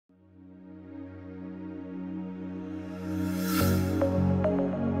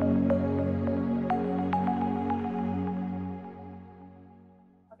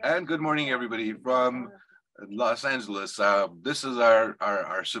and good morning, everybody from Los Angeles. This is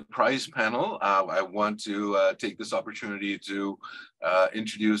our surprise panel. I want to take this opportunity to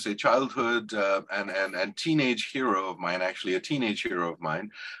introduce a childhood and teenage hero of mine, actually a teenage hero of mine,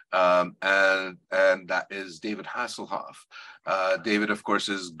 and that is David Hasselhoff. David, of course,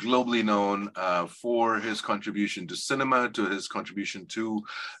 is globally known for his contribution to cinema, to his contribution to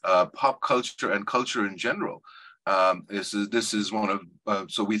pop culture and culture in general. This is one of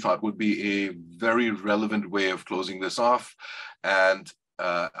so we thought would be a very relevant way of closing this off, and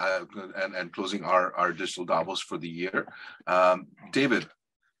closing our Digital Davos for the year. David,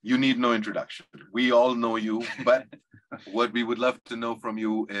 you need no introduction. We all know you, but what we would love to know from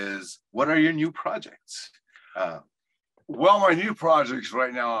you is, what are your new projects? Well, my new projects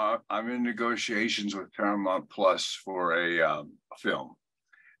right now, I'm in negotiations with Paramount Plus for a film.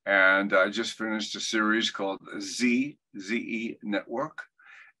 And I just finished a series called ZE Network,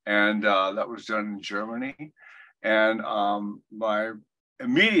 and that was done in Germany. And my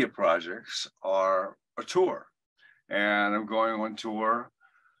immediate projects are a tour, and I'm going on tour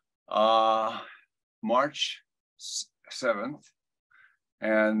March 7th,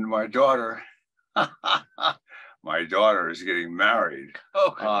 and my daughter is getting married.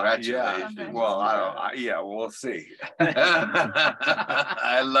 Oh, congratulations. Yeah. Well, yeah, we'll see.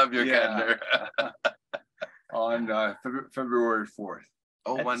 I love your candor. On February 4th.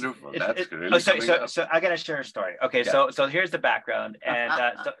 Oh, wonderful. That's good. So I got to share a story. Okay, yeah. So here's the background. And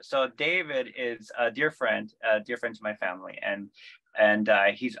so David is a dear friend to my family. And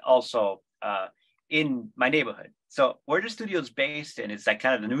he's also in my neighborhood. So where the studio's based in, it's like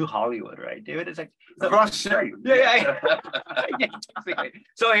kind of the new Hollywood, right, David? It's like across the street. Yeah. Yeah, basically.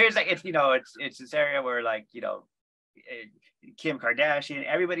 So here's like it's this area where, like, Kim Kardashian,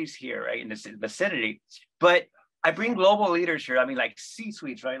 everybody's here, right, in this vicinity. But I bring global leaders here. I mean, like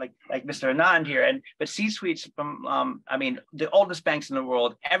C-suites, right? Like Mr. Anand here, but C-suites from the oldest banks in the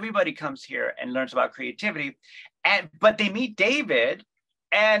world. Everybody comes here and learns about creativity, but they meet David.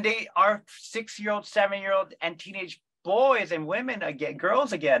 And they are 6-year-old, 7-year-old, and teenage boys and women again,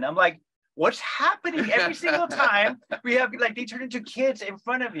 girls again. I'm like, what's happening? Every single time we have, like, they turn into kids in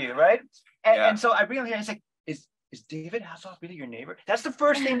front of you, right? And so I bring them here, and it's like, is David Hasselhoff really your neighbor? That's the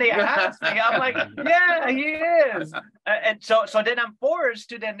first thing they ask me. I'm like, yeah, he is. And so then I'm forced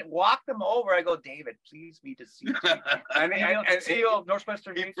to then walk them over. I go, David, please meet the CEO. And CEO of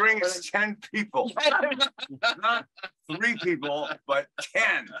Northwestern. He brings 10 people. Not 3 people, but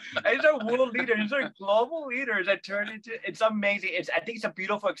 10. These are world leaders. These are global leaders that turn into, it's amazing. I think it's a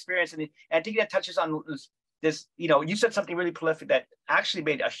beautiful experience. And I think that touches on this, you said something really prolific that actually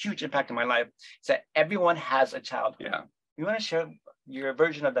made a huge impact in my life. It's that everyone has a childhood. Yeah. You want to share your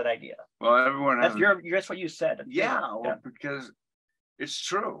version of that idea? Well, everyone has. That's what you said. Yeah, because it's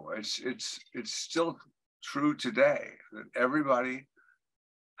true. It's still true today that everybody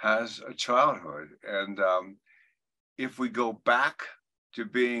has a childhood, and if we go back to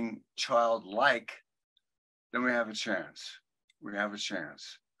being childlike, then we have a chance. We have a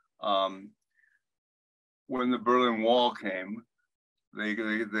chance. When the Berlin Wall came,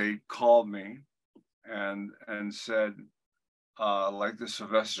 they called me and said, like the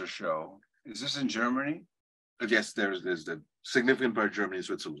Sylvester show, is this in Germany? Yes, there's the significant part of Germany and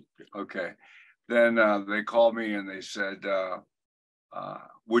Switzerland. Okay. Then they called me and they said,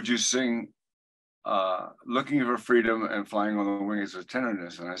 would you sing Looking for Freedom and Flying on the Wings of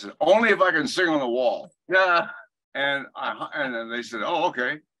Tenderness? And I said, only if I can sing on the wall. Yeah. And then they said, oh,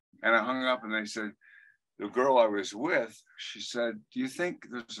 okay. And I hung up, and they said, the girl I was with, she said, do you think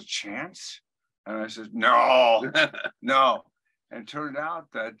there's a chance? And I said, no, no. And it turned out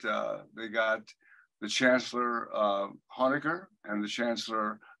that they got the Chancellor Honecker and the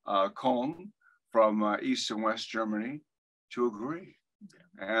Chancellor Kohl from East and West Germany to agree.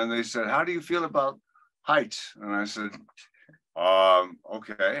 And they said, how do you feel about heights? And I said,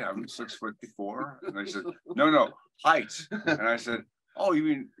 okay, I'm 6'4". And they said, no, heights. And I said, oh,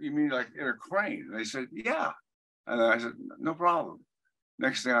 you mean like in a crane? And they said, yeah. And I said, no problem.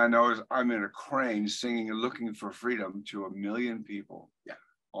 Next thing I know is I'm in a crane singing Looking for Freedom to 1 million people. Yeah.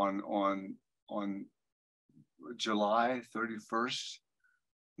 On July 31st,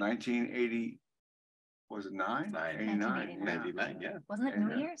 1980, was it 9? 89. 99, yeah. Wasn't it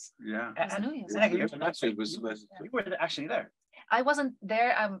New Year's? Yeah. It was New Year's. Actually, you were actually there. I wasn't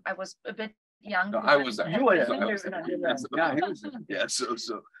there. I was a bit young. No, I was there. You were there. Yeah, he was there. Yeah,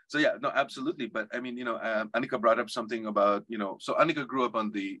 so yeah, no, absolutely. But I mean, Annika brought up something about, so Annika grew up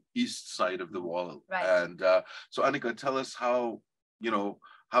on the east side of the wall. Right. And so Annika, tell us how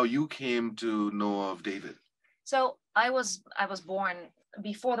you came to know of David. So I was born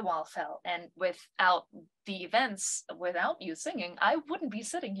before the wall fell, and without the events, without you singing, I wouldn't be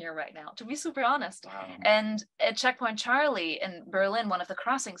sitting here right now, to be super honest. Wow. And at Checkpoint Charlie in Berlin, one of the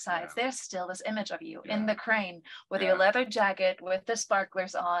crossing sites, there's still this image of you in the crane with your leather jacket, with the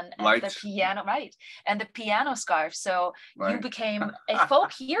sparklers on, and the piano, and the piano scarf. So you became a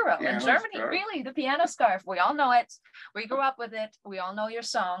folk hero in Germany, really, the piano scarf. We all know it. We grew up with it. We all know your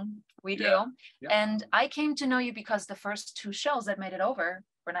song. We do. And I came to know you because the first 2 shows that made it over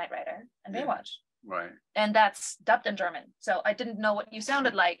were Knight Rider and Baywatch. Right. And that's dubbed in German. So I didn't know what you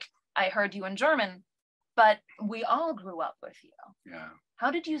sounded like. I heard you in German, but we all grew up with you. Yeah.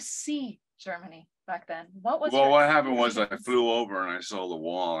 How did you see Germany back then? What was what happened was I flew over and I saw the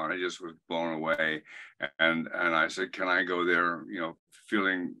wall and I just was blown away. And I said, can I go there? You know,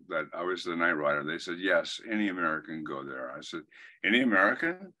 feeling that I was the Knight Rider. They said, yes, any American go there. I said, any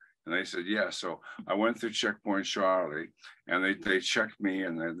American? And they said, yeah. So I went through Checkpoint Charlie, and they checked me,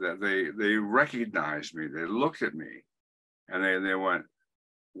 and they recognized me. They looked at me, and they went,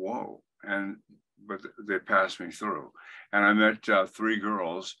 whoa. But they passed me through. And I met 3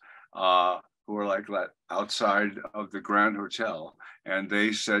 girls who were like outside of the Grand Hotel, and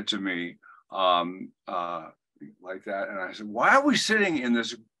they said to me like that. And I said, why are we sitting in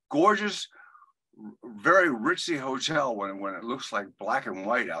this gorgeous, very ritzy hotel when it looks like black and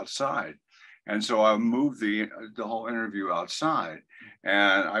white outside? And so I moved the whole interview outside,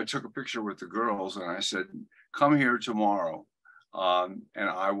 and I took a picture with the girls, and I said, come here tomorrow, and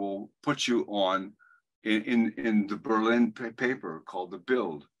I will put you on in the Berlin paper called The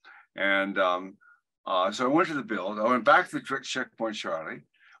Bild. And so I went to The Bild. I went back to the Checkpoint Charlie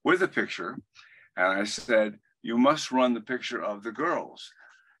with a picture, and I said, you must run the picture of the girls.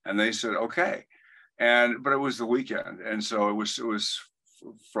 And they said, okay. But it was the weekend, and so it was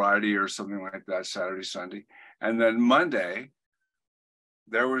Friday or something like that, Saturday, Sunday, and then Monday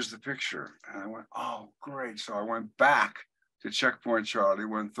there was the picture, and I went, oh, great! So I went back to Checkpoint Charlie,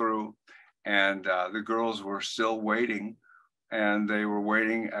 went through, and the girls were still waiting, and they were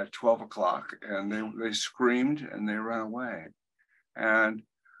waiting at 12 o'clock, and they screamed and they ran away, and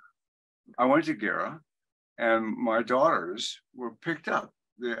I went to Gera, and my daughters were picked up.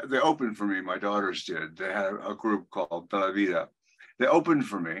 They opened for me, my daughters did. They had a group called Bella Vida. They opened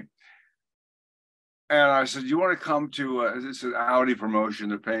for me. And I said, you want to come to, this is Audi promotion,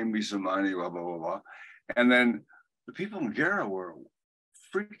 they're paying me some money, blah, blah, blah, blah. And then the people in Gera were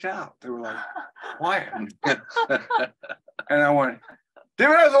freaked out. They were like, quiet. And I went,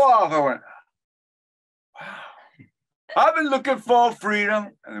 Hasselhoff. I went, wow, I've been looking for freedom.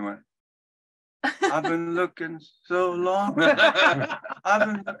 And they went, I've been looking so long. I've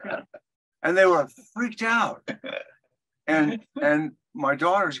been looking. And they were freaked out. And my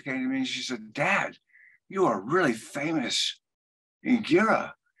daughters came to me and she said, Dad, you are really famous in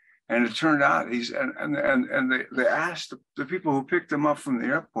Gera. And it turned out they asked the people who picked him up from the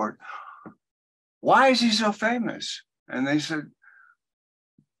airport, why is he so famous? And they said,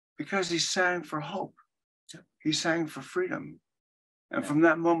 because he sang for hope. He sang for freedom. And from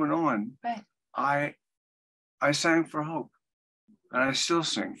that moment on, I sang for hope, and I still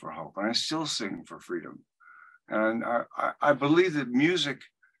sing for hope, and I still sing for freedom. And I believe that music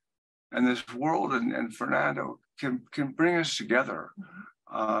and this world and Fernando can bring us together.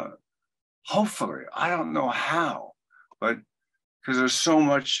 Hopefully, I don't know how, but because there's so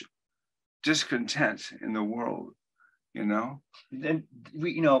much discontent in the world, you know. Then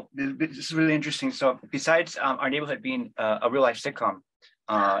this is really interesting. So besides Our Neighborhood being a real life sitcom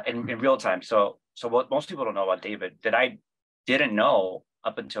in real time, so what most people don't know about David that I didn't know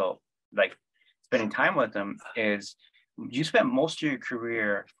up until like spending time with him is you spent most of your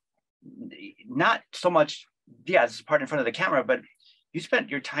career not so much, this is part in front of the camera, but you spent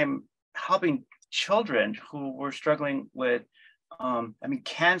your time helping children who were struggling with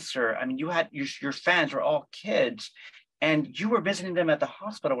cancer. I mean, you had your fans were all kids, and you were visiting them at the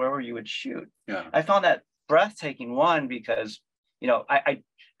hospital wherever you would shoot. Yeah, I found that breathtaking, one, because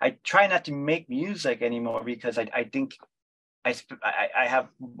I try not to make music anymore because I think I have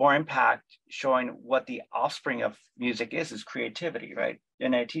more impact showing what the offspring of music is creativity, right?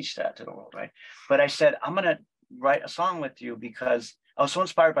 And I teach that to the world, right? But I said, I'm gonna write a song with you because I was so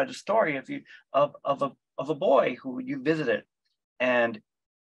inspired by the story of a boy who you visited. And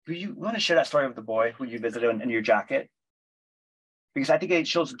do you want to share that story of the boy who you visited in your jacket? Because I think it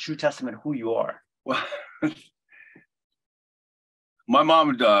shows a true testament of who you are. well, my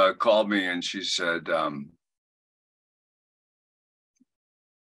mom called me and she said,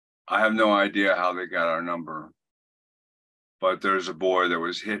 I have no idea how they got our number, but there's a boy that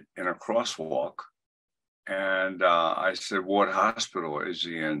was hit in a crosswalk And I said, what hospital is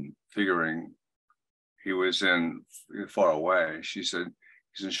he in? Figuring he was in far away. She said,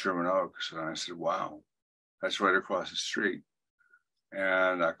 he's in Sherman Oaks. And I said, wow, that's right across the street.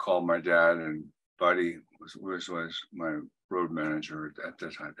 And I called my dad, and Buddy was my road manager at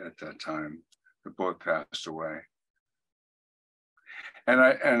that time. They both passed away. And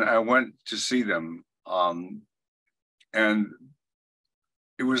I went to see them. And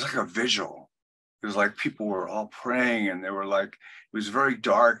it was like a vigil. It was like people were all praying, and they were like, it was very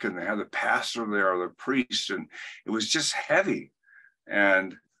dark, and they had the pastor there, or the priest, and it was just heavy.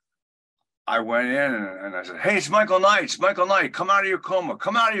 And I went in and I said, hey, it's Michael Knight. It's Michael Knight. Come out of your coma.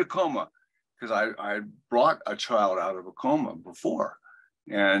 Come out of your coma. Because I brought a child out of a coma before.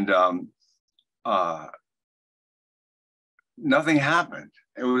 And nothing happened.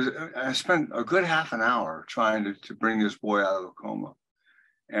 I spent a good half an hour trying to bring this boy out of the coma.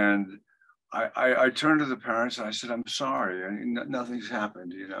 And I turned to the parents and I said, I'm sorry, nothing's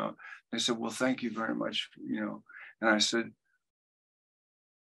happened, you know. They said, well, thank you very much, you know. And I said,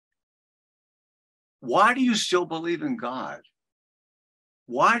 why do you still believe in God?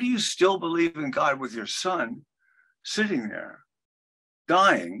 Why do you still believe in God with your son sitting there,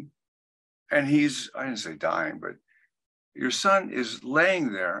 dying? And I didn't say dying, but your son is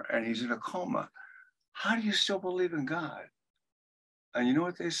laying there and he's in a coma. How do you still believe in God? And you know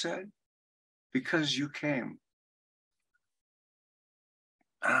what they said? Because you came.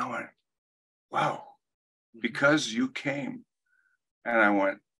 And I went, wow, because you came. And I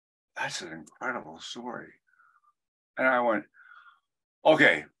went, that's an incredible story. And I went,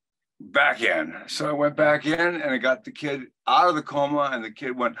 okay, back in. So I went back in and I got the kid out of the coma, and the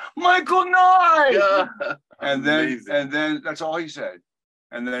kid went, Michael Knight! Yeah. And then that's all he said.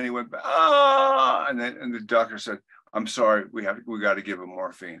 And then he went back, and the doctor said, I'm sorry, we got to give him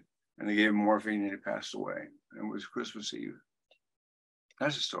morphine. And they gave him morphine and he passed away. And it was Christmas Eve.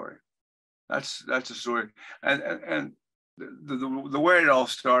 That's a story. That's a story. And the way it all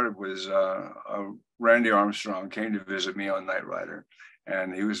started was Randy Armstrong came to visit me on Knight Rider,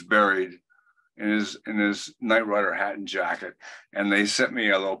 and he was buried in his Knight Rider hat and jacket. And they sent me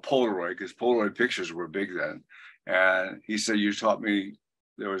a little Polaroid, because Polaroid pictures were big then. And he said, you taught me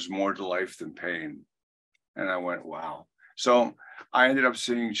there was more to life than pain. And I went, wow. So I ended up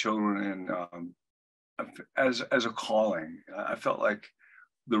seeing children as a calling. I felt like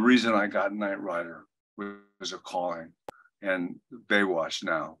the reason I got Knight Rider was a calling, and Baywatch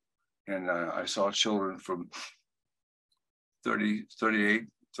now. And I saw children from 30, 38,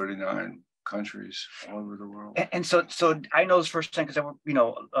 39 countries all over the world. And so I know this firsthand because there were, you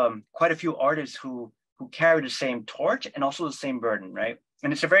know, quite a few artists who carry the same torch and also the same burden, right?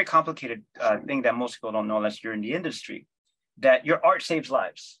 And it's a very complicated thing that most people don't know unless you're in the industry, that your art saves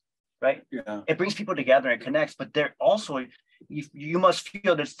lives, right? Yeah. It brings people together and connects, but there also, you must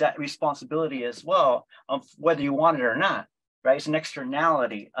feel there's that responsibility as well of whether you want it or not, right? It's an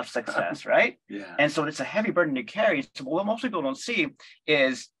externality of success, right? Yeah. And so it's a heavy burden to carry. So what most people don't see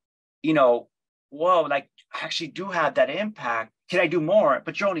is, you know, whoa, like I actually do have that impact. Can I do more?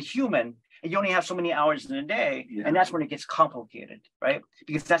 But you're only human. And you only have so many hours in a day, yeah. And that's when it gets complicated, right?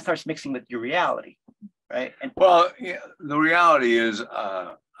 Because that starts mixing with your reality, right? And well, yeah, the reality is,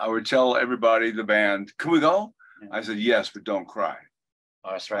 I would tell everybody, the band, can we go? Yeah. I said, yes, but don't cry.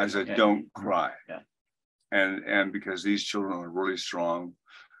 Oh, that's right. I said, don't cry. Yeah. And because these children are really strong,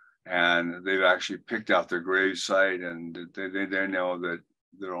 and they've actually picked out their grave site, and they know that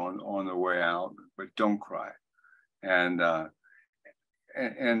they're on their way out, but don't cry. And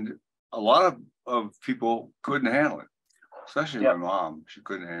a lot of people couldn't handle it, especially my mom. She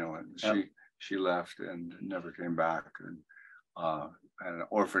couldn't handle it. Yep. She left and never came back, and at an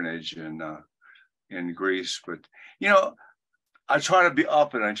orphanage in Greece. But you know, I try to be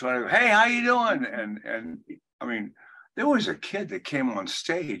up, and I try to, hey, how you doing? And I mean, there was a kid that came on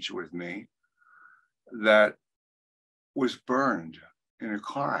stage with me that was burned in a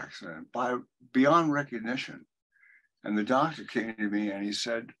car accident beyond recognition. And the doctor came to me and he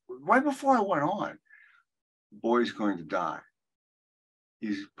said, right before I went on, the boy's going to die.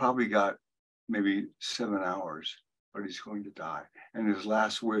 He's probably got maybe 7 hours, but he's going to die. And his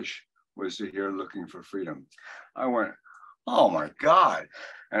last wish was to hear Looking for Freedom. I went, oh my God.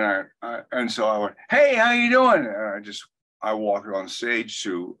 And so I went, hey, how you doing? And I walked on stage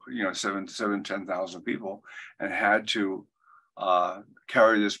to, 10,000 people, and had to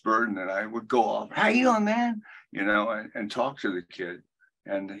carry this burden. And I would go off, how you doing, man? And talk to the kid.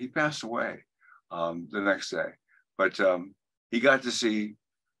 And he passed away the next day. But he got to see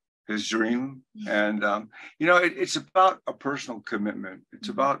his dream. And, it's about a personal commitment. It's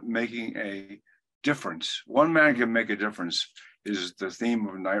about making a difference. One man can make a difference is the theme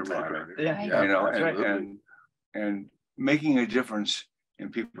of Knight Rider. Yeah, You know, right. and making a difference in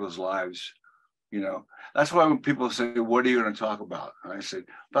people's lives. You know, that's why when people say, "What are you going to talk about?" I said,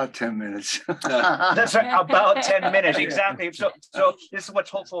 "About 10 minutes." That's right, about 10 minutes, exactly. So this is what's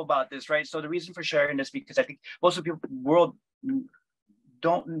hopeful about this, right? So the reason for sharing this, because I think most of the people in the world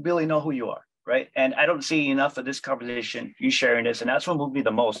don't really know who you are, right? And I don't see enough of this conversation, you sharing this, and that's what moved me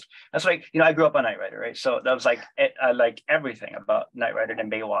the most. That's like, you know, I grew up on Knight Rider, right? So that was like, I like everything about Knight Rider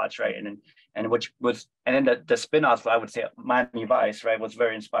and Baywatch, right? And which was, and then the spin-off, I would say, Miami Vice, right, was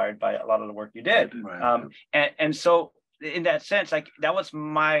very inspired by a lot of the work you did. Right. And so in that sense, like that was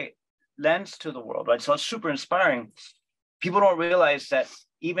my lens to the world, right? So it's super inspiring. People don't realize that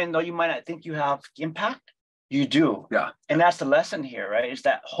even though you might not think you have impact, you do. Yeah. And that's the lesson here, right? Is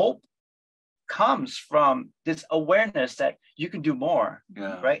that hope comes from this awareness that you can do more,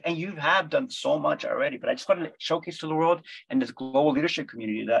 right? And you have done so much already, but I just want to showcase to the world and this global leadership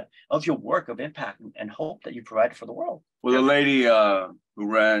community that of your work of impact and hope that you provide for the world. Well, the lady who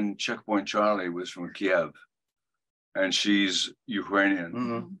ran Checkpoint Charlie was from Kiev, and she's Ukrainian.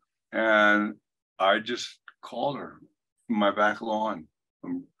 Mm-hmm. And I just called her from my back lawn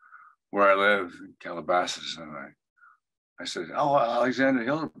from where I live in Calabasas, and I said, "Oh, Alexander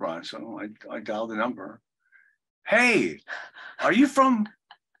Hildebrand." So I dialed the number. "Hey, aren't you from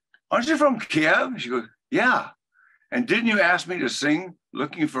Kiev?" She goes, "Yeah." "And didn't you ask me to sing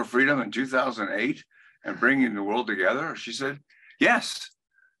Looking for Freedom in 2008 and Bringing the World Together?" She said, "Yes."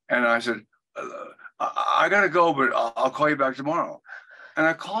 And I said, I got to go, but I'll call you back tomorrow. And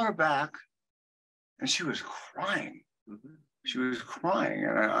I called her back, and she was crying. She was crying.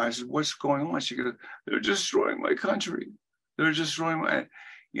 And I said, "What's going on?" She goes, "They're destroying my country. They're destroying my,"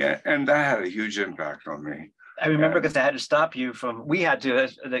 yeah. And that had a huge impact on me. I remember because I had to stop you from,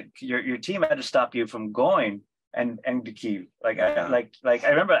 your team had to stop you from going and to Kyiv. I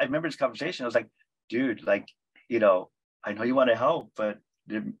remember this conversation. I was like, dude, like, you know, I know you want to help, but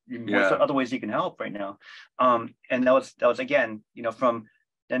there's other ways you can help right now. And that was again, you know,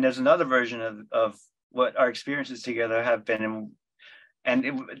 then there's another version of what our experiences together have been, and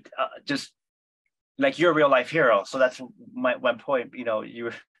it just like you're a real life hero. So that's my one point. You know,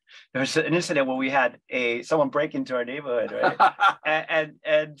 there was an incident where we had someone break into our neighborhood, right?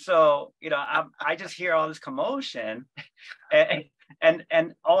 and so, you know, I just hear all this commotion, and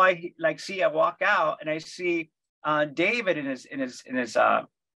all I see, I walk out and I see David in his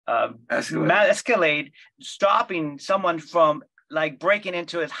Escalade stopping someone from like breaking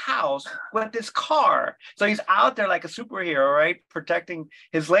into his house with this car. So he's out there like a superhero, right? Protecting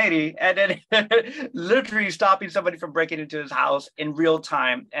his lady, and then literally stopping somebody from breaking into his house in real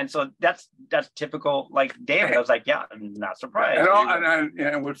time. And so that's typical, like David. I was like, yeah, I'm not surprised.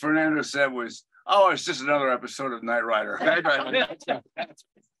 And what Fernando said was, "Oh, it's just another episode of Knight Rider." Knight Rider.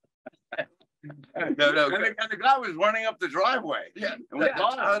 And the guy was running up the driveway. Yeah. Okay.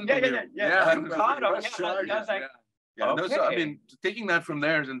 So I mean, taking that from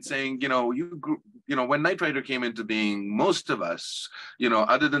there and saying, you know, when Knight Rider came into being, most of us, you know,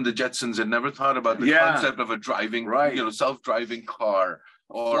 other than the Jetsons, had never thought about the concept of a driving, you know, self-driving car,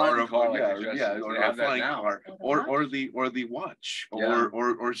 or a flying car, or the watch,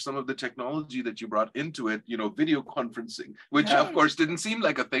 or some of the technology that you brought into it, you know, video conferencing, which of course didn't seem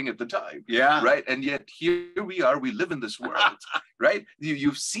like a thing at the time, right? And yet here we are, we live in this world, right?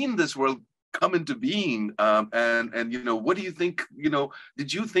 You've seen this world come into being, and you know, what do you think? You know,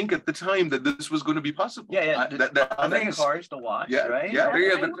 did you think at the time that this was going to be possible? The cars, the watch, right? Do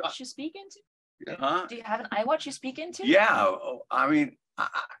you have an iWatch you speak into? Do you have an iWatch you speak into? Yeah, I mean,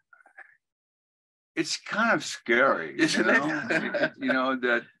 it's kind of scary, isn't it? You know,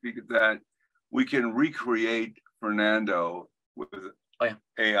 that we can recreate Fernando with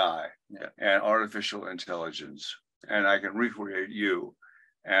AI and artificial intelligence, and I can recreate you,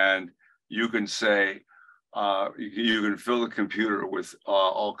 and you can say, you can fill the computer with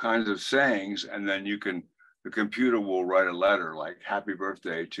all kinds of sayings, and then the computer will write a letter like "Happy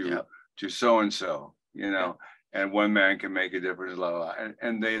Birthday" to so and so, you know, and one man can make a difference, blah, blah, blah.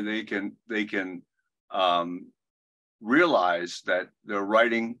 And they can realize that they're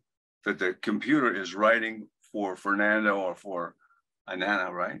writing, that the computer is writing for Fernando or for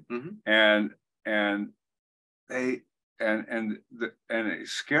Anana, right? Mm-hmm. And it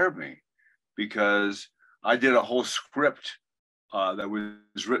scared me, because I did a whole script that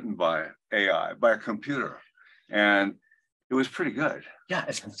was written by AI, by a computer, and it was pretty good. Yeah,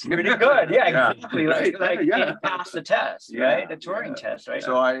 it's pretty good. Yeah, exactly. It passed the test, right? The Turing test, right?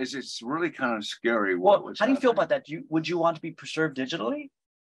 So it's really kind of scary. Well, how do you feel about that? Would you want to be preserved digitally?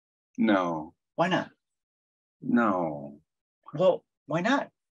 No. Why not? No. Well, why not?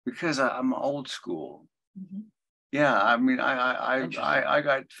 Because I'm old school. Mhm. Yeah, I mean, I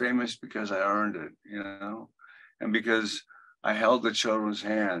got famous because I earned it, and because I held the children's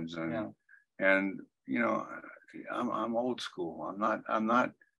hands, and I'm old school. I'm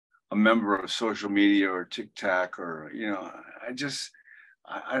not a member of social media or TikTok or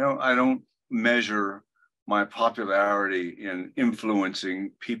I don't measure my popularity in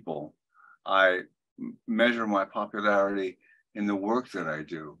influencing people. I measure my popularity in the work that I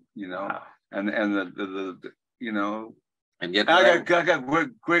do, Wow. and the And yet I got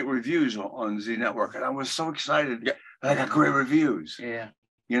great reviews on Z Network, and I was so excited. Yeah. I got great reviews. Yeah.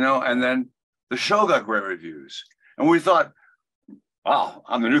 And then the show got great reviews, and we thought, wow,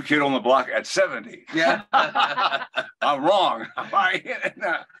 I'm the new kid on the block at 70. Yeah. I'm wrong.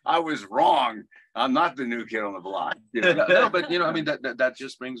 I was wrong. I'm not the new kid on the block. No, but I mean that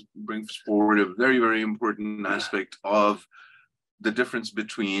just brings forward a very, very important aspect of the difference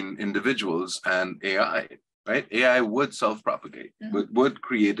between individuals and AI. Right? AI would self-propagate, would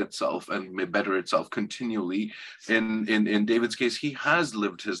create itself and may better itself continually. In David's case, he has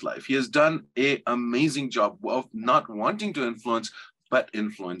lived his life. He has done an amazing job of not wanting to influence, but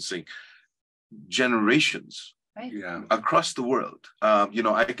influencing generations across the world.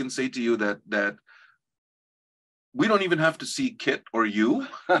 I can say to you that we don't even have to see Kit or you.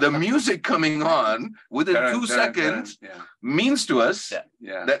 The music coming on within 2 seconds means to us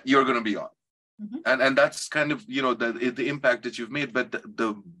that you're going to be on. And that's kind of the impact that you've made, but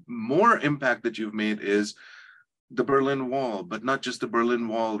the more impact that you've made is the Berlin Wall, but not just the Berlin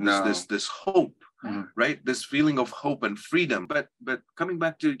Wall. This hope, right? This feeling of hope and freedom. But coming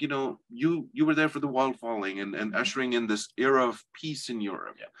back to you were there for the wall falling and ushering in this era of peace in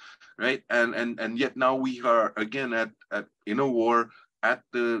Europe, right? And yet now we are again in a war, at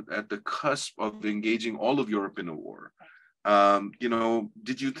the cusp of engaging all of Europe in a war.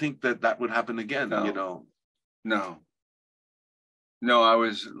 Did you think that would happen again? No, I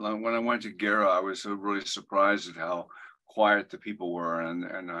was, when I went to Gera, I was really surprised at how quiet the people were,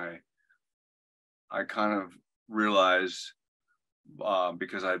 and I kind of realized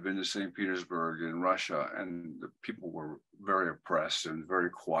because I'd been to St. Petersburg in Russia, and the people were very oppressed and very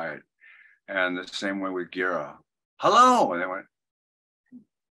quiet, and the same way with Gera. Hello, and they went.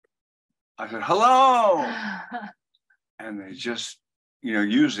 I said hello. And they just,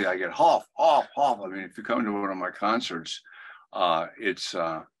 usually I get Hoff. I mean, if you come to one of my concerts, it's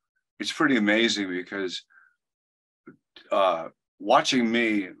pretty amazing because watching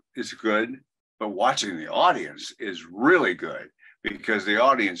me is good, but watching the audience is really good because the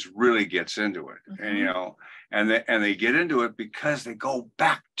audience really gets into it, and they get into it because they go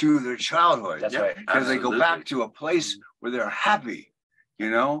back to their childhood. That's right. Because they go back to a place where they're happy,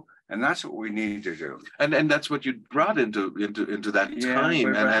 And that's what we need to do. And that's what you brought into that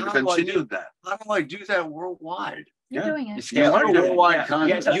time and continued that. How do I do that worldwide? You're doing it. Yeah, worldwide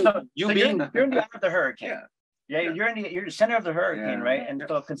content. You're in the eye of the hurricane. You're the center of the hurricane, right? And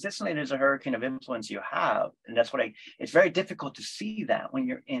so consistently there's a hurricane of influence you have. And that's what it's very difficult to see that when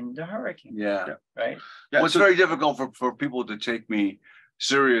you're in the hurricane. Yeah. Right? Well, it's very difficult for people to take me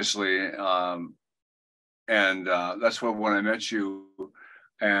seriously. And that's why when I met you,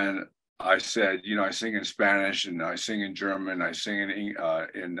 and I said, I sing in Spanish and I sing in German, I sing in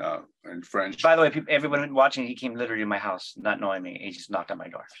French. By the way, everyone watching, he came literally to my house, not knowing me. He just knocked on my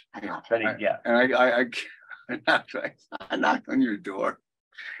door. I knocked on your door.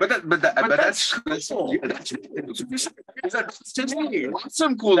 But that's cool. That's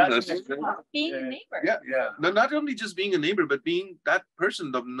some coolness. Being a neighbor. Yeah. No, not only just being a neighbor, but being that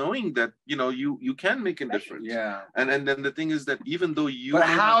person of knowing that you can make a difference. Yeah. And then the thing is that even though you. But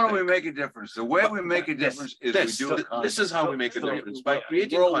how do we make a difference? The way we make a difference is we do it. This is how we make a difference, by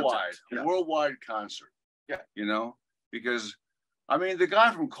creating worldwide concert. Yeah. Because I mean the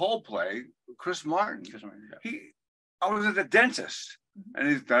guy from Coldplay, Chris Martin. I was at the dentist. And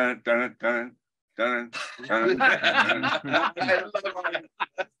he's done it. I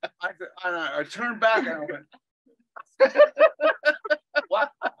turned back and I went,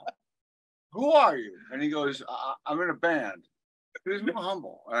 what? Who are you? And he goes, I'm in a band. He was more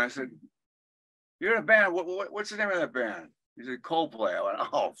humble. And I said, you're in a band? What's the name of that band? He said, Coldplay. I went,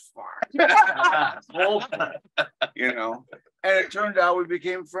 oh, fuck. Coldplay. And it turned out we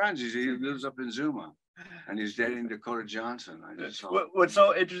became friends. He lives up in Zuma. And he's dating Dakota Johnson. What's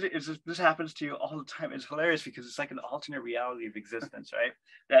so interesting is this happens to you all the time. It's hilarious because it's like an alternate reality of existence, right?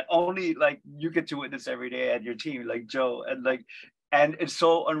 That only you get to witness every day at your team, like Joe, and it's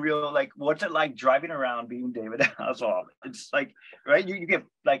so unreal. Like, what's it like driving around being David Hasselhoff? It's like, right? You get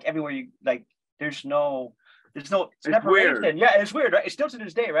everywhere you separation. Weird. Yeah, it's weird, right? It's still to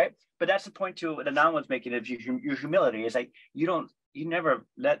this day, right? But that's the point too. That Anand was making of your humility. It's like you never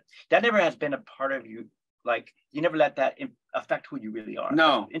let that never has been a part of you. Like you never let that affect who you really are.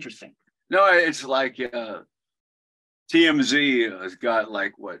 No, that's interesting. No, it's like TMZ has got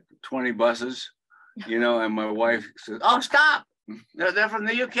like what 20 buses, and my wife says, "Oh, stop! They're from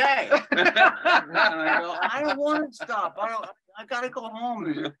the UK." And I go, "I don't want to stop. I gotta go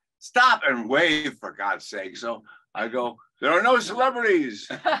home." Stop and wave, for God's sake. So I go, "There are no celebrities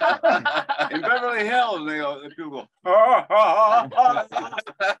in Beverly Hills." And the people go,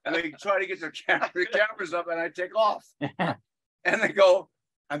 and they try to get the cameras up, and I take off. And they go,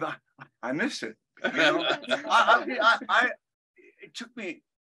 I missed it. It took me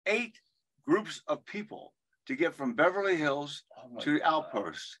 8 groups of people to get from Beverly Hills to the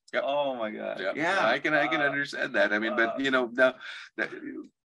outpost. Yep. Oh my God. Yep. Yeah. I can understand that. I mean, but now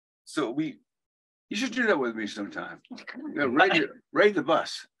you should do that with me sometime. Raid the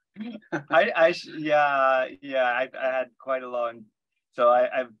bus. I had quite a long, so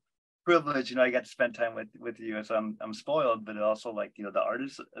I'm privileged, I got to spend time with you, so I'm spoiled, but also like the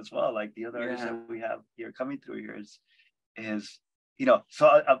artists as well, like the other artists that we have here coming through here is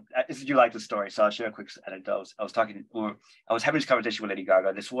so you like the story, so I'll share a quick anecdote. I was having this conversation with Lady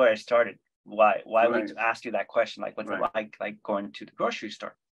Gaga. This is where I started. Why we asked you that question, like what's it like going to the grocery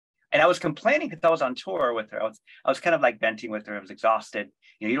store? And I was complaining because I was on tour with her. I was kind of like venting with her. I was exhausted.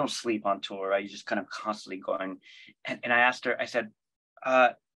 You don't sleep on tour, right? You just kind of constantly going. And I asked her, I said,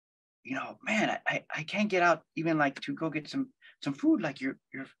 man, I can't get out even like to go get some food. Like your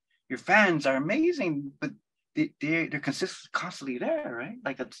fans are amazing, but they're constantly there, right?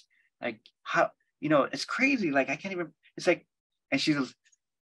 Like it's like how it's crazy. Like I can't even. It's like, and she goes,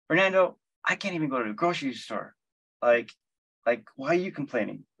 Fernando, I can't even go to the grocery store. Like why are you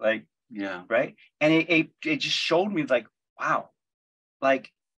complaining? Like right? And it just showed me like, wow,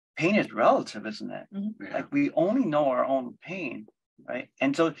 like pain is relative, isn't it? Mm-hmm. Yeah. Like we only know our own pain. Right.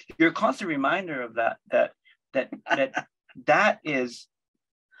 And so you're a constant reminder of that is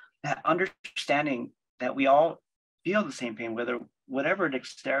that understanding that we all feel the same pain, whatever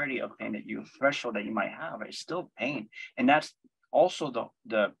dexterity of pain threshold that you might have, it's still pain. And that's also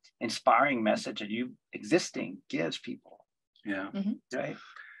the inspiring message that you existing gives people. Yeah. Mm-hmm. Right.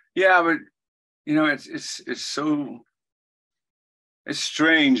 Yeah, but it's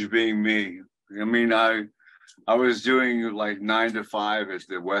strange being me. I mean, I was doing like 9 to 5 at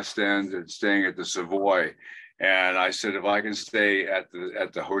the West End and staying at the Savoy. And I said, if I can stay at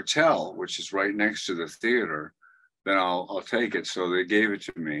the hotel, which is right next to the theater, then I'll take it. So they gave it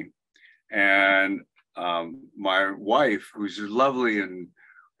to me. And my wife, who's lovely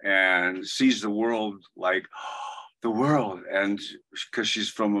and sees the world like the world, and because she's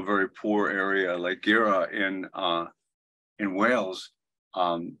from a very poor area like Gira in Wales,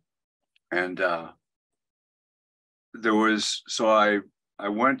 there was, so I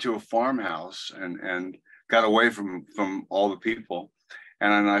went to a farmhouse and got away from all the people,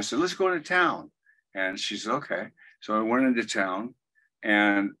 and then I said, let's go into town. And she said, okay. So I went into town,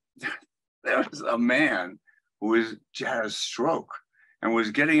 and there was a man who had a stroke and was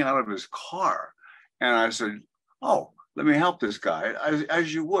getting out of his car. And I said, oh, let me help this guy,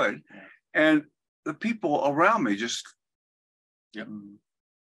 as you would. And the people around me just, and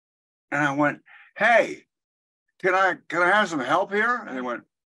I went, hey, can I have some help here? And they went,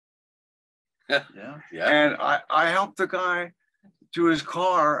 yeah. And I helped the guy to his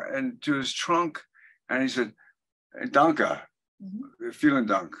car and to his trunk. And he said, Danke, vielen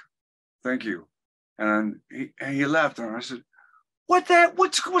Dank, thank you. And he left, and I said,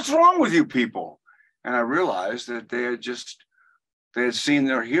 what's wrong with you people? And I realized that they had seen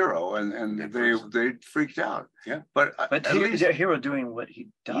their hero, and they freaked out. Yeah. But is their hero doing what he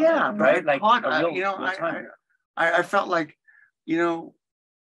does? Yeah, right. Like I felt like,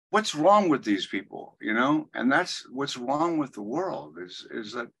 what's wrong with these people? And that's what's wrong with the world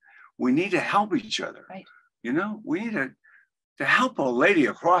is that we need to help each other. Right. We need to help a lady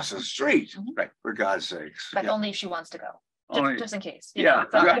across the street, right? For God's sakes. But only if she wants to go. Just in case. Yeah. In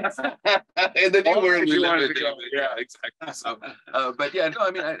the new world we live in. Yeah, exactly. So, but yeah, no,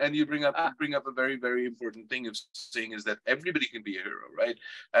 I mean, and you bring up a very, very important thing of saying is that everybody can be a hero, right?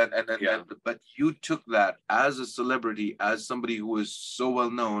 But you took that as a celebrity, as somebody who is so well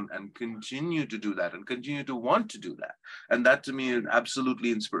known, and continue to do that and continue to want to do that. And that to me is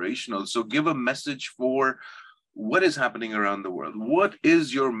absolutely inspirational. So give a message for what is happening around the world. What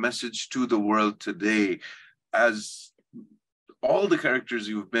is your message to the world today as all the characters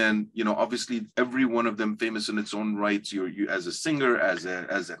you've been, obviously every one of them famous in its own rights. You as a singer, as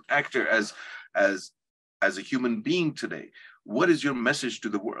an actor, as as a human being today, what is your message to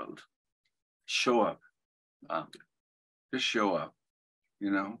the world? Show up. Just show up,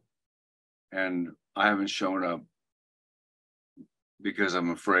 and I haven't shown up because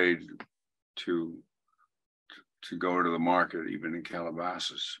I'm afraid to go to the market, even in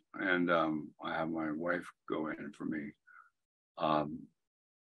Calabasas, and I have my wife go in for me.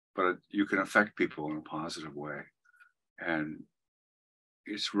 But you can affect people in a positive way, and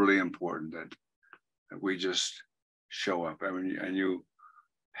it's really important that we just show up. I mean, and you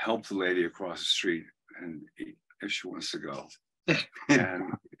help the lady across the street and eat if she wants to go,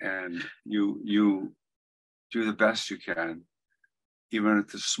 and you do the best you can, even at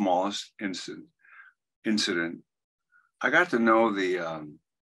the smallest incident. I got to know the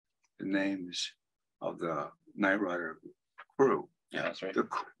names of the Night Rider crew. Yeah, that's right. The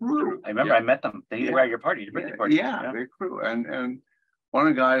crew. I remember I met them. They were at your party, your birthday party. Yeah, the crew. And one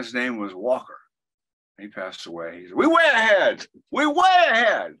of the guys' name was Walker. He passed away. He said, "We way ahead. We way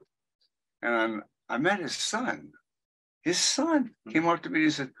ahead." And I met his son. His son came up to me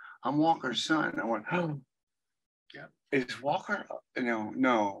and said, "I'm Walker's son." I went, "Oh, yeah. Is Walker?"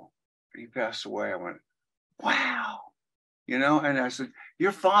 No. He passed away. I went, "Wow." And I said,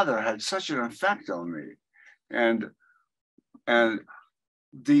 "Your father had such an effect on me." And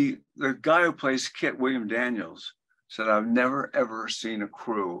the guy who plays Kit, William Daniels, said, "I've never ever seen a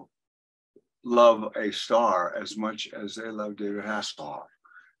crew love a star as much as they love David Hasselhoff."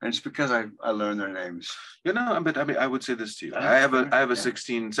 And it's because I learned their names. But I mean, I would say this to you. I have a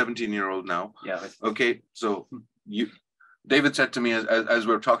 16, 17-year-old now. Yeah. Okay. So David said to me as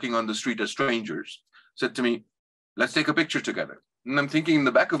we're talking on the street as strangers, said to me, "Let's take a picture together." And I'm thinking in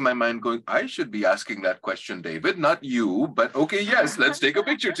the back of my mind going, I should be asking that question, David, not you, but okay, yes, let's take a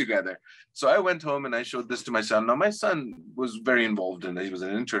picture together. So I went home and I showed this to my son. Now, my son was very involved in it. He was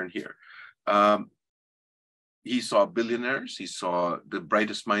an intern here. He saw billionaires. He saw the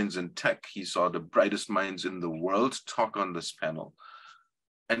brightest minds in tech. He saw the brightest minds in the world talk on this panel.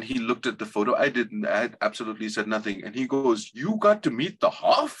 And he looked at the photo. I had absolutely said nothing. And he goes, "You got to meet the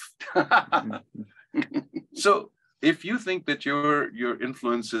Hoff?" So if you think that your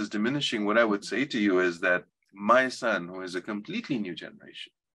influence is diminishing, what I would say to you is that my son, who is a completely new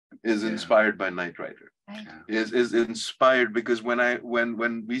generation, is inspired by Knight Rider. Right. Is inspired because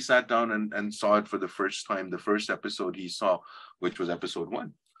when we sat down and saw it for the first time, the first episode he saw, which was episode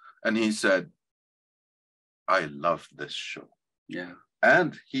 1, and he said, "I love this show." Yeah.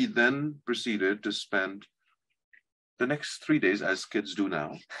 And he then proceeded to spend the next 3 days, as kids do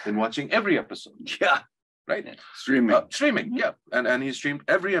now, in watching every episode. Yeah. Right? Streaming. Yeah. And he streamed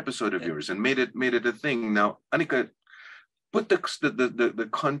every episode of yours and made it a thing. Now, Annika, put the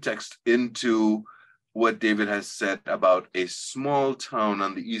context into what David has said about a small town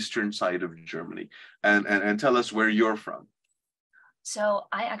on the eastern side of Germany, and tell us where you're from. So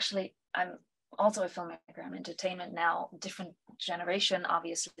I'm also a filmmaker. I'm entertainment now. Different generation,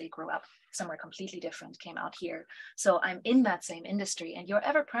 obviously grew up somewhere completely different, came out here. So I'm in that same industry, and you're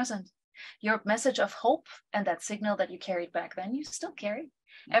ever present. Your message of hope and that signal that you carried back then, you still carry.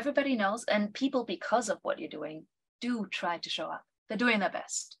 Everybody knows, and people, because of what you're doing, do try to show up. They're doing their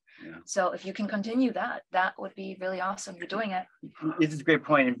best. Yeah. So if you can continue that would be really awesome. You're doing it. This is a great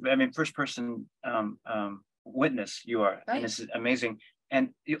point. I mean, first person witness you are, right. And this is amazing.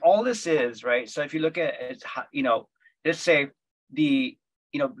 And all this is, right? So if you look at it, let's say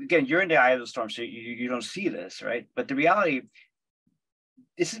again, you're in the eye of the storm, so you don't see this, right? But the reality,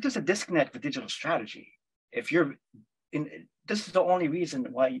 this is just a disconnect with digital strategy. If you're this is the only reason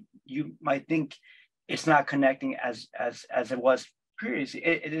why you might think it's not connecting as it was previously.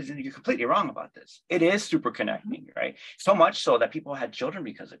 It isn't. You're completely wrong about this. It is super connecting, right? So much so that people had children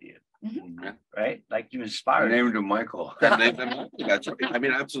because of you, right? Like you inspired. I named him Michael. That's right. I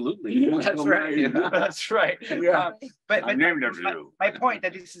mean, absolutely. That's right. Yeah. That's right. Yeah. But I named him you. My point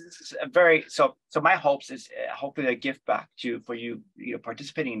that this is a very so my hopes is hopefully a gift back for you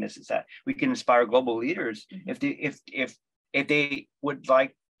participating in this is that we can inspire global leaders if they would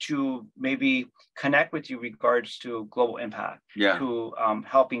like to maybe connect with you regards to global impact, to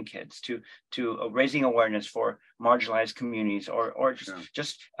helping kids, to raising awareness for marginalized communities, or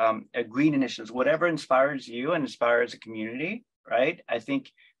just green initiatives, whatever inspires you and inspires the community, right? I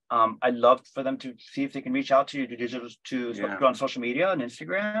think I'd love for them to see if they can reach out to you go on social media and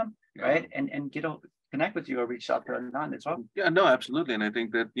Instagram, right? And connect with you or reach out to Anand as well. Yeah, no, absolutely. And I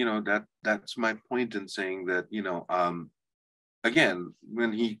think that that's my point in saying that, again,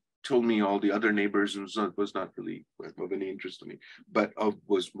 when he told me all the other neighbors, was not really of any interest to me, but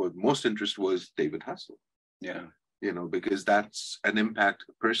what most interest was David Hasselhoff. Yeah. you know, because that's an impact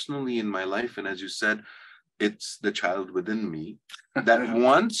personally in my life. And as you said, it's the child within me that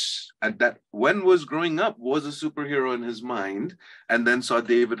once, that when was growing up, was a superhero in his mind, and then saw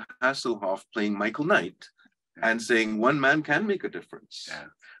David Hasselhoff playing Michael Knight and saying one man can make a difference. Yeah.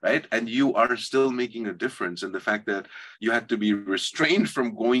 Right? And you are still making a difference. And the fact that you had to be restrained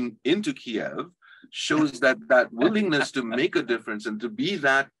from going into Kiev shows that willingness to make a difference and to be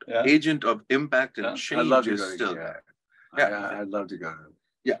that agent of impact and change is still there. Yeah, I'd love to go.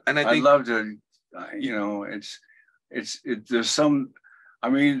 Yeah, and I think I'd love to. You know, there's some. I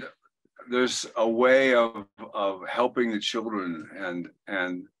mean, there's a way of helping the children,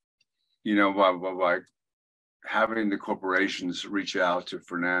 and you know, by having the corporations reach out to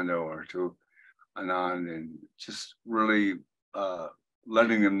Fernando or to Anand and just really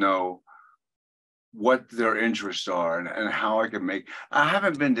letting them know what their interests are and how I can make. I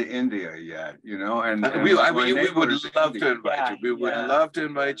haven't been to India yet, you know, and we would love to invite you. We would love to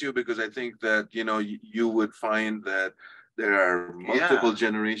invite you because I think that, you know, you would find that there are multiple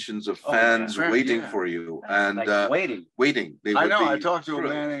generations of fans waiting for you and like waiting. I know. I talked to a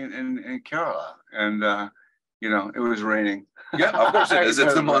man in Kerala, and you know, it was raining. Yeah, of course it is.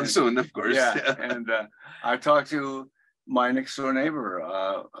 It's the monsoon, of course. Yeah, and I talked to my next door neighbor,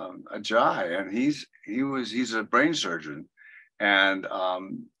 Ajay, and he's a brain surgeon, and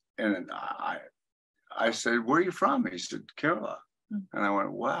I said, "Where are you from?" He said, "Kerala," and I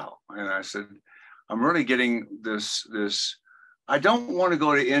went, "Wow," and I said, "I'm really getting this. I don't want to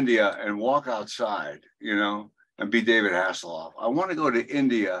go to India and walk outside, you know, and be David Hasselhoff. I want to go to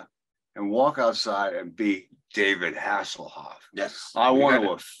India and walk outside and be David Hasselhoff. Yes. I want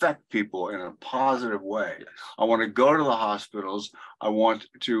to affect people in a positive way. Yes. I want to go to the hospitals. I want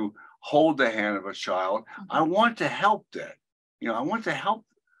to hold the hand of a child. I want to help them. You know, I want to help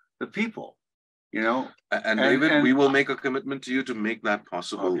the people, you know." And David, we will make a commitment to you to make that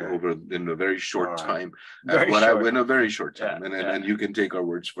possible in a very short time. In a very short time. And you can take our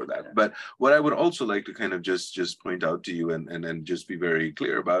words for that. Yeah. But what I would also like to kind of just point out to you and just be very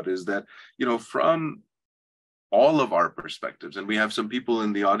clear about is that, you know, from all of our perspectives, and we have some people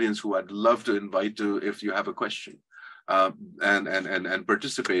in the audience who I'd love to invite to if you have a question and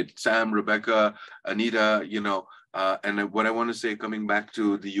participate. Sam, Rebecca, Anita, you know, and what I want to say, coming back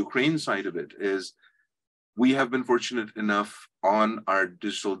to the Ukraine side of it, is we have been fortunate enough on our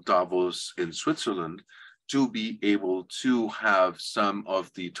Digital Davos in Switzerland to be able to have some of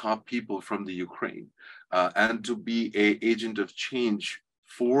the top people from the Ukraine and to be an agent of change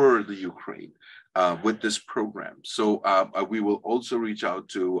for the Ukraine with this program. So we will also reach out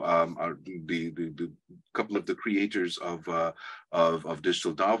to the couple of the creators of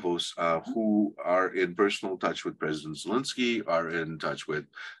Digital Davos who are in personal touch with President Zelensky, are in touch with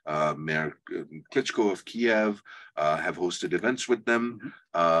Mayor Klitschko of Kiev, have hosted events with them.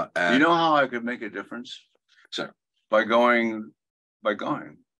 And you know how I could make a difference? Sir, by going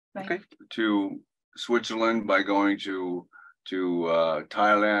Right. to Switzerland, by going to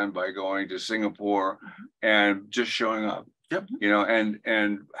Thailand, by going to Singapore, and just showing up. Yep. You know,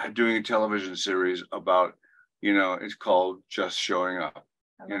 and doing a television series about, you know, it's called Just Showing Up.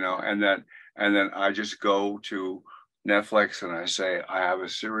 You know, and then I just go to Netflix and I say, I have a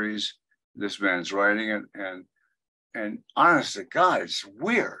series. This man's writing it, and honest to God, it's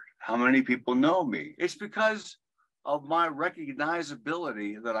weird how many people know me. It's because of my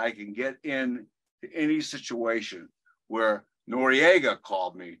recognizability that I can get in any situation where Noriega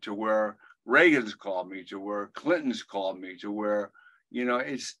called me, to where Reagan's called me, to where Clinton's called me, to where, you know,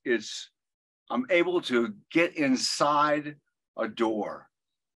 I'm able to get inside a door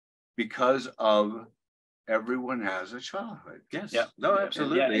because of everyone has a childhood. Yes. Yeah. No,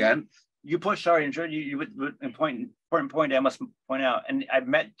 absolutely. Yeah, and you push, sorry, you would important point I must point out, and I've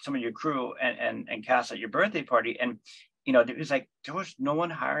met some of your crew and cast at your birthday party, and you know, there was no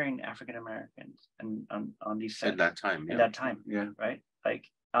one hiring African Americans and on these sets at that time. At that time, right? Like,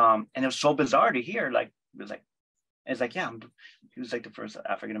 and it was so bizarre to hear. Like, it was like he was like the first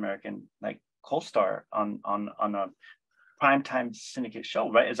African American like co-star on a primetime syndicate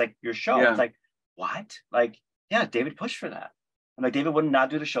show, right? It's like your show. It's like, what? Like, yeah, David pushed for that. I'm like, David would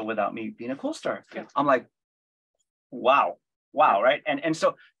not do the show without me being a co-star. Yeah. I'm like, wow, right? And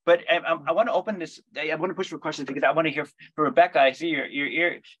so, but I want to open this. I want to push for questions because I want to hear from Rebecca. I see your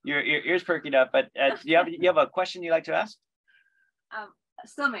ears perking up. But you have a question you'd like to ask?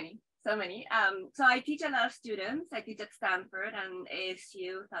 So many. So I teach a lot of students. I teach at Stanford and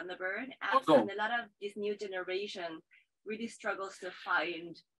ASU Thunderbird, and a lot of this new generation really struggles to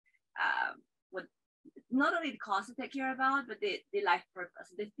find what not only the causes they care about, but the life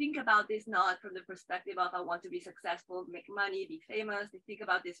purpose. They think about this not from the perspective of I want to be successful, make money, be famous. They think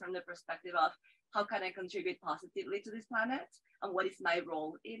about this from the perspective of how can I contribute positively to this planet and what is my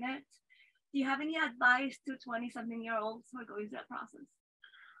role in it. Do you have any advice to 20-something-year-olds who are going through that process?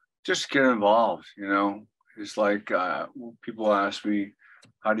 Just get involved, you know. It's like people ask me,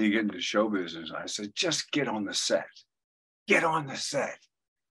 how do you get into show business? I said, just get on the set. Get on the set.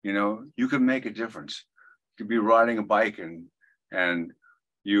 You know, you can make a difference. You could be riding a bike and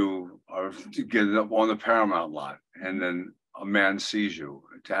you are getting up on the Paramount lot, and then a man sees you.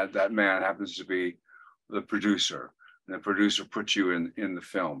 That man happens to be the producer, and the producer puts you in the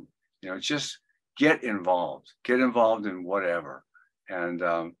film. You know, just get involved. Get involved in whatever. And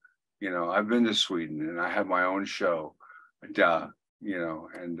you know, I've been to Sweden, and I have my own show. You know,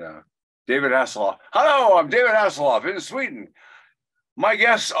 and David Hasselhoff. Hello, I'm David Hasselhoff in Sweden. My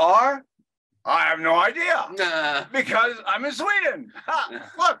guests are, I have no idea, because I'm in Sweden.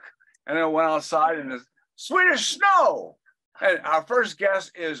 Look. And then I went outside and there's Swedish snow. And our first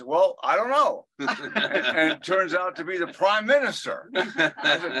guest is, well, I don't know. and it turns out to be the Prime Minister.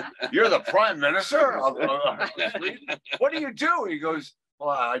 I said, you're the Prime Minister of Sweden? What do you do? He goes, well,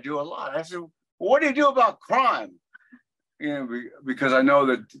 I do a lot. I said, well, what do you do about crime? You know, because I know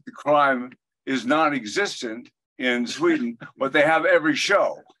that the crime is non-existent in Sweden, but they have every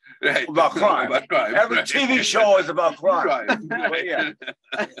show about crime. Every TV show is about crime. But yeah.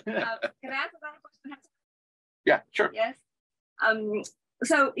 Can I ask about a question? Yeah, sure. Yes.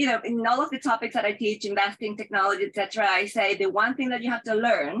 So, you know, in all of the topics that I teach, investing, technology, etc., I say the one thing that you have to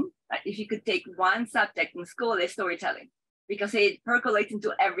learn, if you could take one subject in school, is storytelling, because it percolates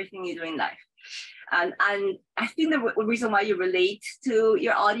into everything you do in life. And I think the reason why you relate to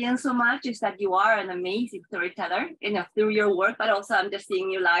your audience so much is that you are an amazing storyteller, you know, through your work, but also I'm just seeing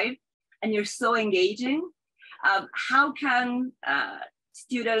you live, and you're so engaging. How can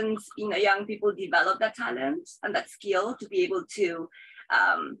students, you know, young people develop that talent and that skill to be able to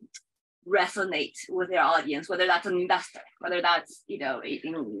resonate with their audience, whether that's an investor, whether that's, you know,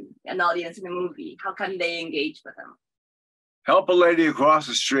 an audience in a movie? How can they engage with them? Help a lady across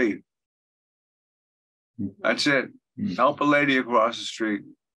the street. That's it. Help a lady across the street.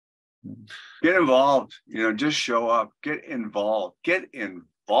 Get involved, you know, just show up, get involved,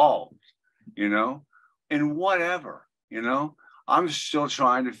 you know, in whatever, you know. I'm still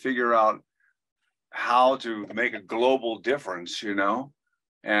trying to figure out how to make a global difference, you know,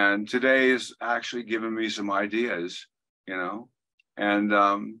 and today is actually giving me some ideas, you know, and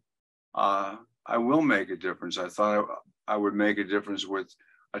I will make a difference. I thought I would make a difference with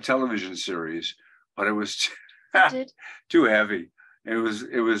a television series, but it was too heavy. It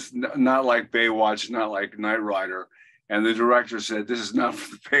was not like Baywatch, not like Knight Rider. And the director said, this is not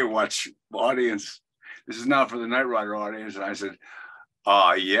for the Baywatch audience. This is not for the Knight Rider audience. And I said,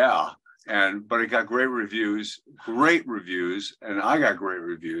 yeah. But it got great reviews, and I got great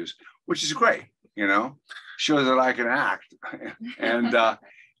reviews, which is great, you know, shows that I can act and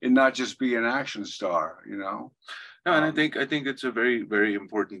not just be an action star, you know. No, and I think it's a very, very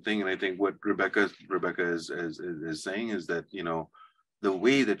important thing. And I think what Rebecca is saying is that, you know, the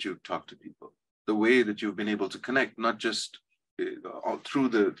way that you talk to people, the way that you've been able to connect, not just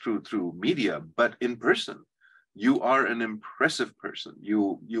through media, but in person. You are an impressive person.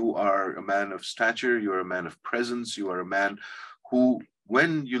 You are a man of stature. You are a man of presence. You are a man who,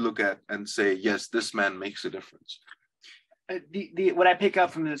 when you look at and say, yes, this man makes a difference. What I pick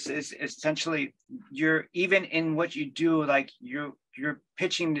up from this is essentially you're, even in what you do, like you're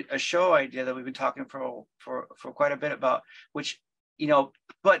pitching a show idea that we've been talking for quite a bit about, which, you know,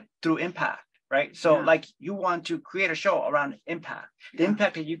 but through impact, right? So like you want to create a show around impact, the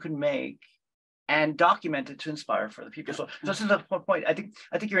impact that you can make, and document it to inspire further people. So this is the point. I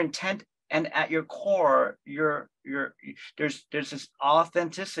think your intent, and at your core, there's this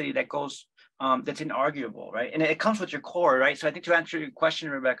authenticity that goes, that's inarguable, right? And it comes with your core, right? So I think to answer your question,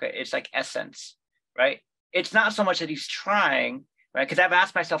 Rebecca, it's like essence, right? It's not so much that he's trying, right? Because I've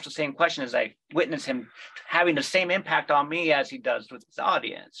asked myself the same question as I witness him having the same impact on me as he does with his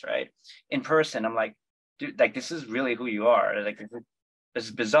audience, right? In person, I'm like, dude, like this is really who you are. Like this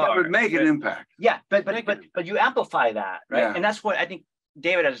is bizarre. That would make an impact. Yeah, but you amplify that, right? Yeah. And that's what I think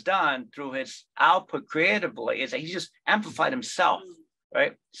David has done through his output creatively, is that he's just amplified himself,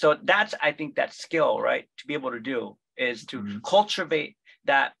 right? So that's, I think, that skill, right, to be able to do is to cultivate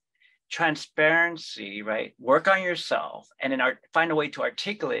that transparency, right? Work on yourself, and then find a way to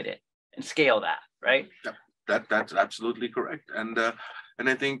articulate it and scale that, right? Yeah, that's absolutely correct. And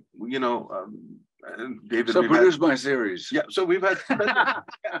I think, you know, David. So produce my series. Yeah. So we've had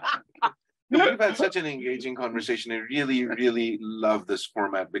We've had such an engaging conversation. I really, really love this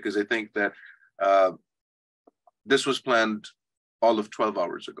format because I think that this was planned all of 12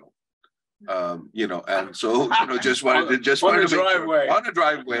 hours ago. You know, and so, you know, just wanted to driveway. On a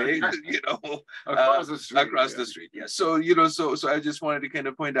driveway, you know, Across the street. Across the street. Yeah. So, you know, so I just wanted to kind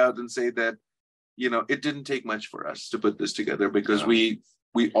of point out and say that, you know, it didn't take much for us to put this together because we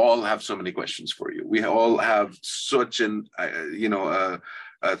all have so many questions for you. We all have such an, you know,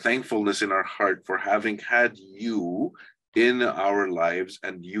 a thankfulness in our heart for having had you in our lives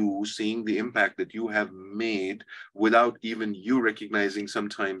and you seeing the impact that you have made without even you recognizing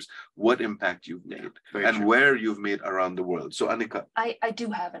sometimes what impact you've made and where you've made around the world. So Annika. I do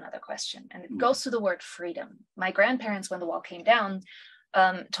have another question, and it goes to the word freedom. My grandparents, when the wall came down,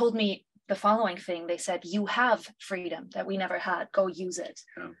 told me the following thing. They said, you have freedom that we never had, go use it.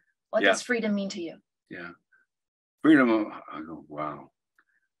 Yeah. What does freedom mean to you? Yeah. Freedom, I go, wow.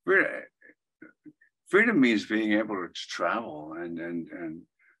 Freedom means being able to travel and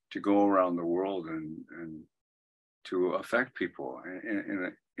to go around the world and to affect people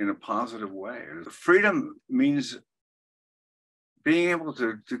in a positive way. Freedom means being able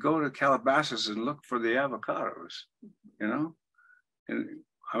to go to Calabasas and look for the avocados, you know? And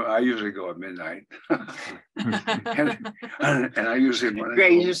I usually go at midnight. and I usually...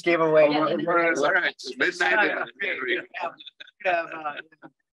 Great, you just gave away. All right, midnight.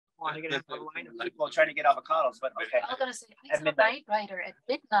 Want to get into a line of people trying to get avocados, but okay. I was gonna say, he's a night rider at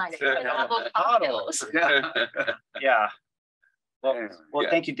midnight. Avocados. Yeah. Well,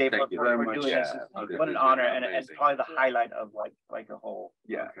 thank you, Dave, for doing this. What an honor, and it's probably the highlight of like a whole.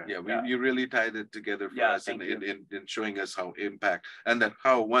 You really tied it together for us in showing us how impact and that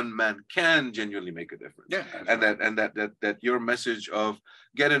how one man can genuinely make a difference. Yeah, and that your message of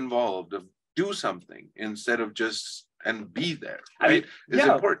get involved, of do something instead of just and be there, right? It's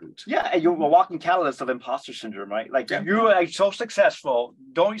important. Yeah, and you're a walking catalyst of imposter syndrome, right? Like you're like so successful,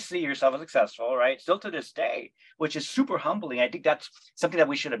 don't see yourself as successful, right? Still to this day, which is super humbling. I think that's something that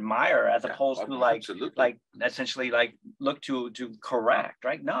we should admire as opposed to like essentially like look to correct,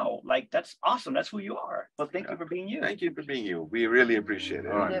 right? No, like that's awesome. That's who you are. Well, thank you for being you. Thank you for being you. We really appreciate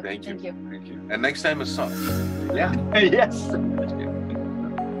it. All right, thank you. And next time a song. Yeah. Yes.